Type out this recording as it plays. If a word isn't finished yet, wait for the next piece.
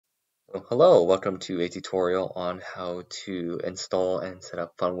Hello, welcome to a tutorial on how to install and set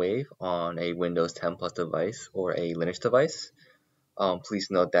up funwave on a Windows 10 Plus device or a Linux device. Please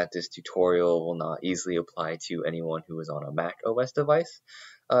note that this tutorial will not easily apply to anyone who is on a Mac OS device.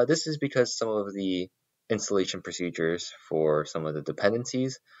 This is because some of the installation procedures for some of the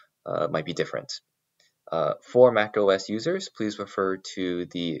dependencies might be different. For Mac OS users, please refer to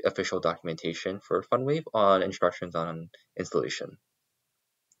the official documentation for funwave on instructions on installation.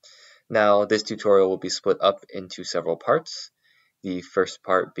 Now, this tutorial will be split up into several parts. The first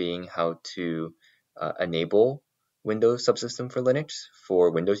part being how to enable Windows subsystem for Linux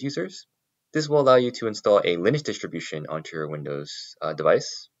for Windows users. This will allow you to install a Linux distribution onto your Windows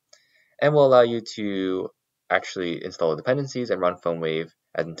device and will allow you to actually install dependencies and run funwave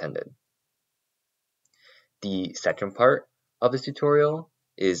as intended. The second part of this tutorial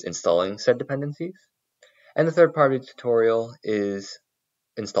is installing said dependencies. And the third part of the tutorial is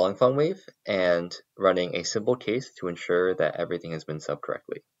installing funwave and running a simple case to ensure that everything has been subbed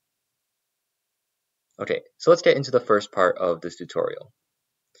correctly. Okay, so let's get into the first part of this tutorial.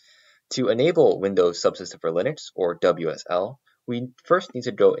 To enable Windows Subsystem for Linux, or WSL, we first need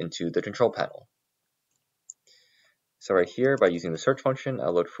to go into the control panel. So right here, by using the search function,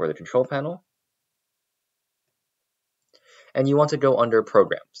 I'll look for the control panel. And you want to go under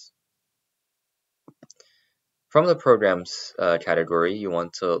Programs. From the Programs category, you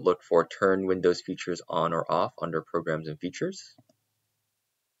want to look for Turn Windows Features On or Off under Programs and Features.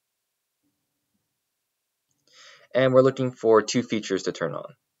 And we're looking for two features to turn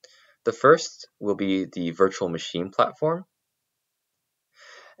on. The first will be the virtual machine platform,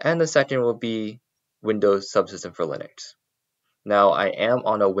 and the second will be Windows Subsystem for Linux. Now, I am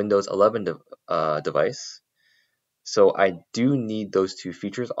on a Windows 11 device, so I do need those two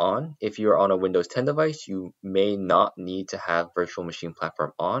features on. If you're on a Windows 10 device, you may not need to have virtual machine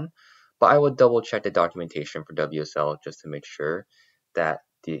platform on, but I would double check the documentation for WSL just to make sure that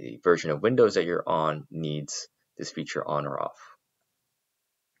the version of Windows that you're on needs this feature on or off.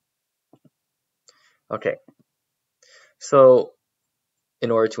 Okay, so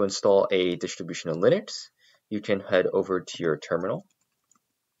in order to install a distribution of Linux, you can head over to your terminal.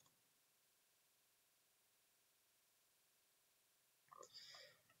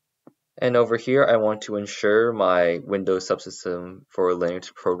 And over here, I want to ensure my Windows Subsystem for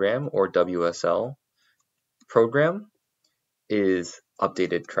Linux program, or WSL program, is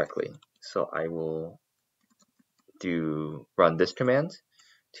updated correctly. So I will run this command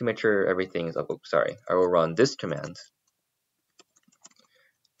to make sure everything is up. I will run this command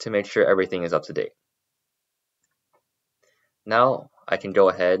to make sure everything is up to date. Now I can go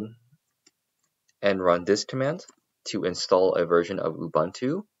ahead and run this command to install a version of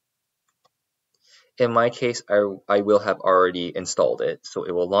Ubuntu. In my case, I will have already installed it, so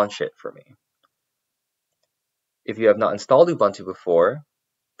it will launch it for me. If you have not installed Ubuntu before,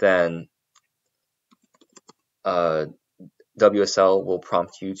 then WSL will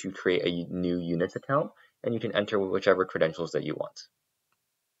prompt you to create a new Unix account, and you can enter whichever credentials that you want.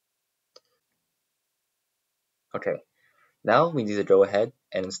 Okay, now we need to go ahead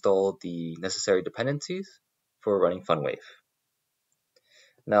and install the necessary dependencies for running funwave.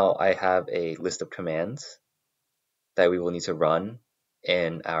 Now I have a list of commands that we will need to run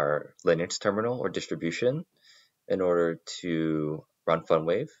in our Linux terminal or distribution in order to run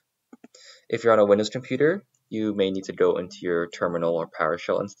funwave. If you're on a Windows computer, you may need to go into your terminal or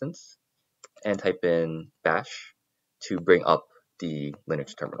PowerShell instance and type in bash to bring up the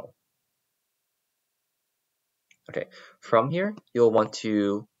Linux terminal. Okay, from here, you'll want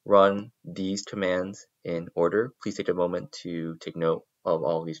to run these commands in order. Please take a moment to take note of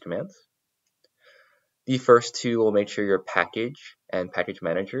all of these commands. The first two will make sure your package and package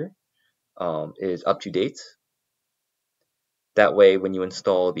manager is up to date. That way, when you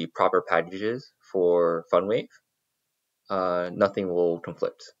install the proper packages for funwave, nothing will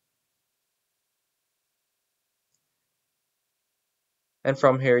conflict. And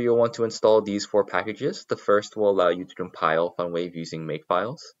from here, you'll want to install these four packages. The first will allow you to compile funwave using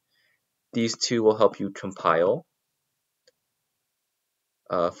makefiles. These two will help you compile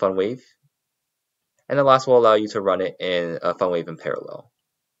funwave. And the last will allow you to run it in funwave in parallel.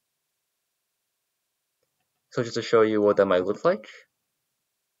 So just to show you what that might look like,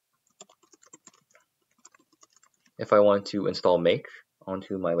 if I want to install make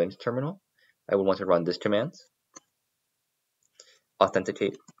onto my Linux terminal, I would want to run this command,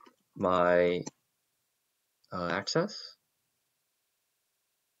 authenticate my access.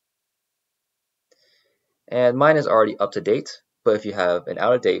 And mine is already up to date, but if you have an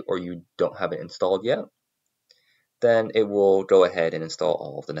out of date or you don't have it installed yet, then it will go ahead and install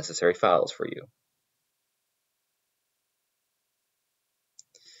all of the necessary files for you.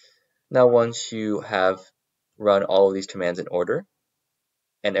 Now once you have run all of these commands in order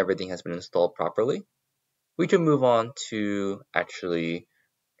and everything has been installed properly, we can move on to actually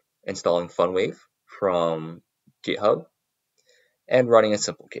installing funwave from GitHub and running a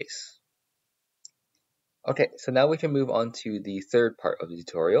simple case. Okay, so now we can move on to the third part of the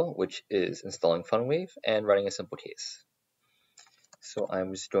tutorial, which is installing funwave and running a simple case. So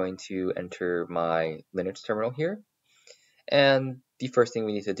I'm just going to enter my Linux terminal here. And the first thing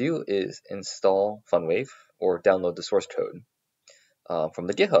we need to do is install funwave or download the source code from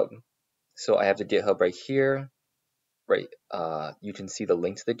the GitHub. So I have the GitHub right here. Right, you can see the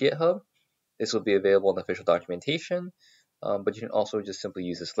link to the GitHub. This will be available in the official documentation, but you can also just simply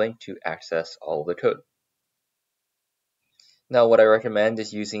use this link to access all of the code. Now, what I recommend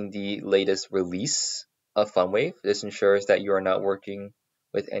is using the latest release of funwave. This ensures that you are not working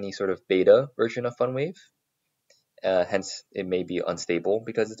with any sort of beta version of funwave. Hence, it may be unstable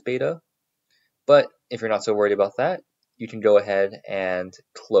because it's beta. But if you're not so worried about that, you can go ahead and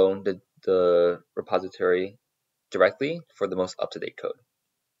clone the repository directly for the most up-to-date code.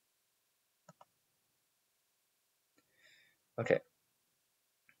 Okay.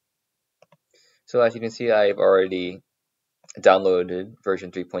 So as you can see, I've already downloaded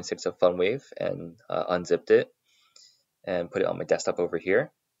version 3.6 of funwave and unzipped it and put it on my desktop over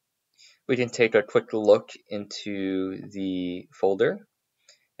here. We can take a quick look into the folder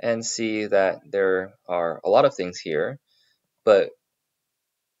and see that there are a lot of things here, but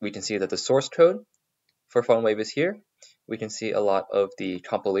we can see that the source code for funwave is here. We can see a lot of the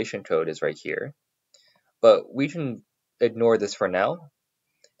compilation code is right here, but we can ignore this for now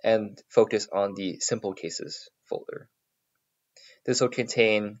and focus on the simple cases folder. This will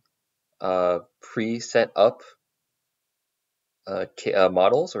contain pre-set up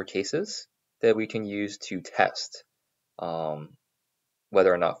models or cases that we can use to test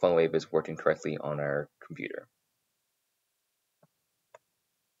whether or not funwave is working correctly on our computer.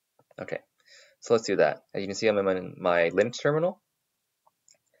 Okay, so let's do that. As you can see, I'm in my Linux terminal.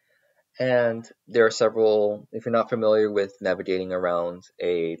 And there are several, if you're not familiar with navigating around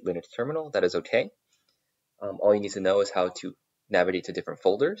a Linux terminal, that is okay. All you need to know is how to navigate to different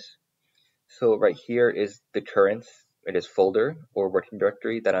folders. So right here is the current, it is folder or working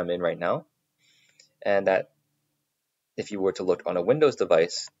directory that I'm in right now. And that, if you were to look on a Windows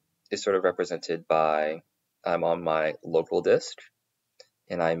device, is sort of represented by, I'm on my local disk,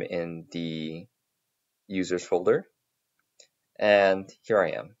 and I'm in the users folder, and here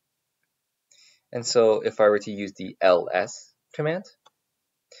I am. And so if I were to use the ls command,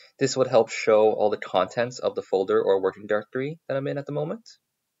 this would help show all the contents of the folder or working directory that I'm in at the moment.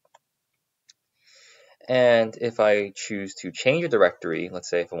 And if I choose to change a directory, let's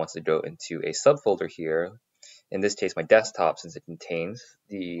say if I want to go into a subfolder here, in this case my desktop, since it contains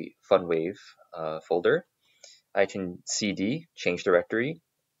the funwave folder, I can cd, change directory,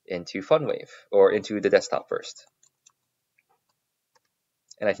 into funwave, or into the desktop first.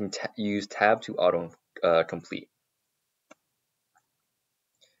 And I can use tab to auto complete.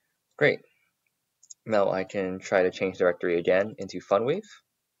 Great. Now I can try to change directory again into funwave.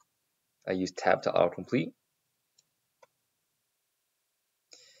 I use tab to autocomplete.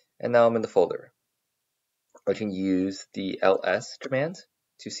 And now I'm in the folder. I can use the ls command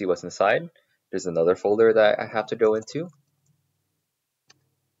to see what's inside. There's another folder that I have to go into.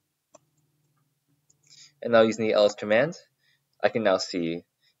 And now using the ls command, I can now see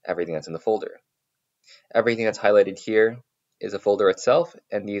everything that's in the folder. Everything that's highlighted here is a folder itself,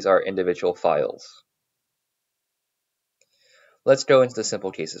 and these are individual files. Let's go into the simple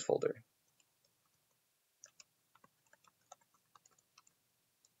cases folder.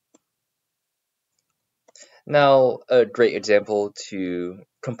 Now, a great example to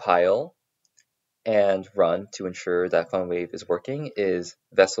compile and run to ensure that funwave is working is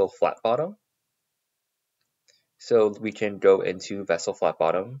Vessel Flat Bottom. So we can go into Vessel Flat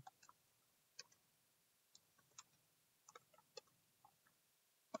Bottom.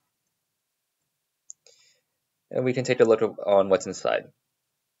 And we can take a look on what's inside.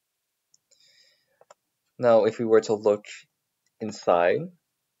 Now, if we were to look inside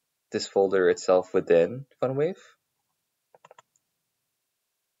this folder itself within funwave,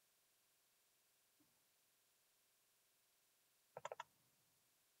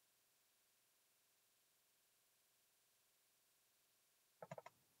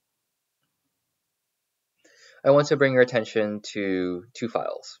 I want to bring your attention to two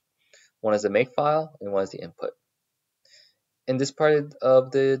files. One is the make file and one is the input. In this part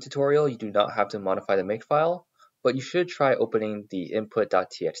of the tutorial, you do not have to modify the make file, but you should try opening the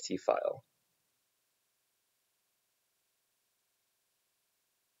input.txt file.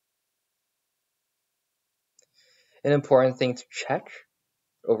 An important thing to check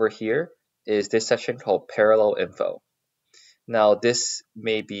over here is this section called parallel info. Now this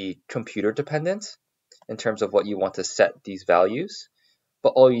may be computer dependent in terms of what you want to set these values,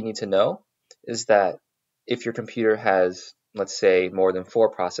 but all you need to know is that if your computer has, let's say, more than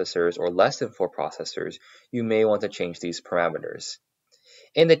 4 processors or less than 4 processors, you may want to change these parameters.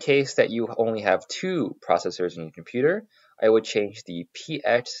 In the case that you only have 2 processors in your computer, I would change the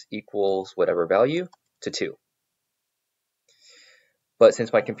px equals whatever value to 2. But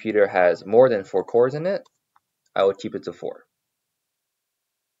since my computer has more than 4 cores in it, I would keep it to 4.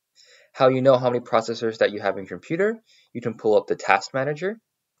 How you know how many processors that you have in your computer? You can pull up the task manager.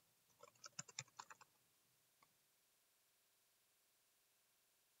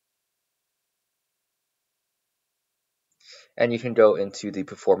 And you can go into the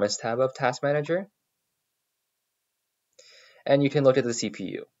performance tab of task manager. And you can look at the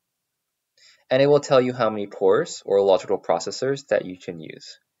CPU. And it will tell you how many cores or logical processors that you can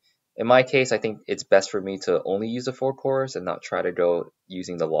use. In my case, I think it's best for me to only use the 4 cores and not try to go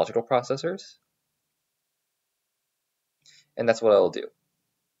using the logical processors. And that's what I'll do.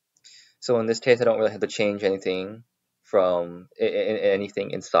 So in this case, I don't really have to change anything from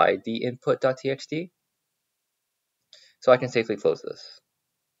anything inside the input.txt. So I can safely close this.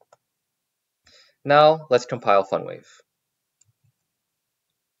 Now let's compile funwave.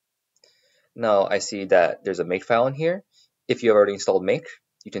 Now I see that there's a make file in here. If you have already installed make,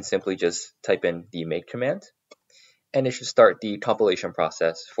 you can simply just type in the make command, and it should start the compilation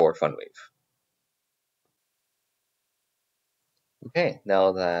process for funwave. Okay,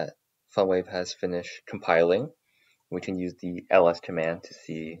 now that funwave has finished compiling, we can use the ls command to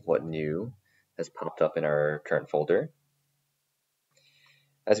see what new has popped up in our current folder.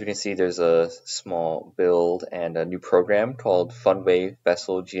 As we can see, there's a small build and a new program called funwave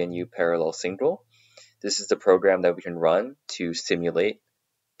vessel GNU parallel single. This is the program that we can run to simulate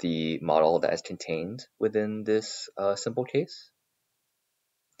the model that is contained within this simple case.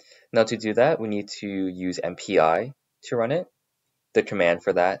 Now to do that, we need to use MPI to run it. The command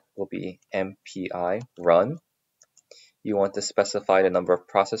for that will be MPI run. You want to specify the number of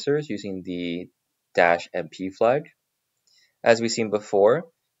processors using the -mp flag. As we've seen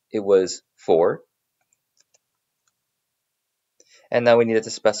before, it was 4. And now we needed to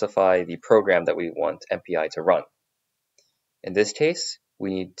specify the program that we want MPI to run. In this case,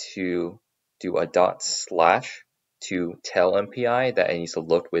 we need to do a // to tell MPI that it needs to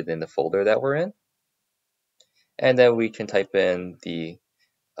look within the folder that we're in. And then we can type in the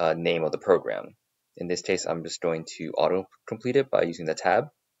name of the program. In this case, I'm just going to auto-complete it by using the tab.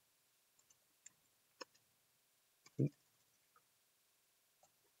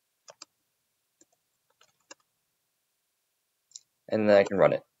 And then I can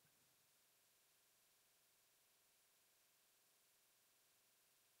run it.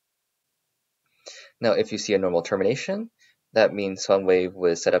 Now, if you see a normal termination, that means funwave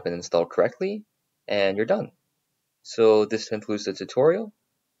was set up and installed correctly, and you're done. So this concludes the tutorial,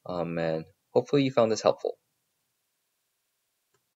 and hopefully you found this helpful.